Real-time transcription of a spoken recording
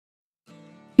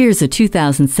Here's a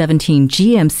 2017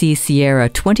 GMC Sierra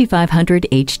 2500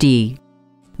 HD.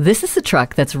 This is a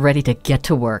truck that's ready to get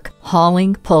to work,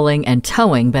 hauling, pulling, and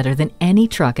towing better than any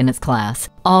truck in its class,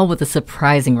 all with a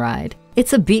surprising ride.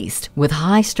 It's a beast with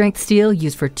high-strength steel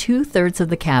used for 2/3 of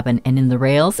the cabin and in the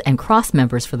rails and cross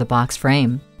members for the box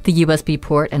frame. The USB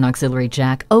port and auxiliary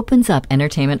jack opens up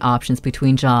entertainment options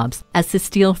between jobs as the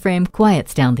steel frame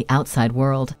quiets down the outside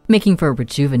world, making for a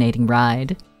rejuvenating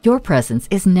ride. Your presence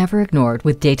is never ignored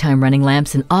with daytime running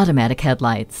lamps and automatic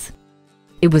headlights.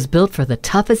 It was built for the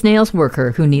tough-as-nails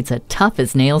worker who needs a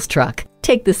tough-as-nails truck.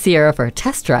 Take the Sierra for a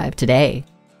test drive today.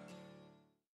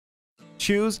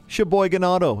 Choose Sheboygan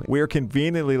Auto. We're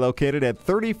conveniently located at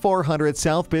 3400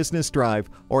 South Business Drive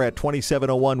or at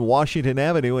 2701 Washington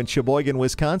Avenue in Sheboygan,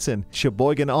 Wisconsin.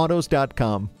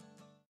 SheboyganAutos.com.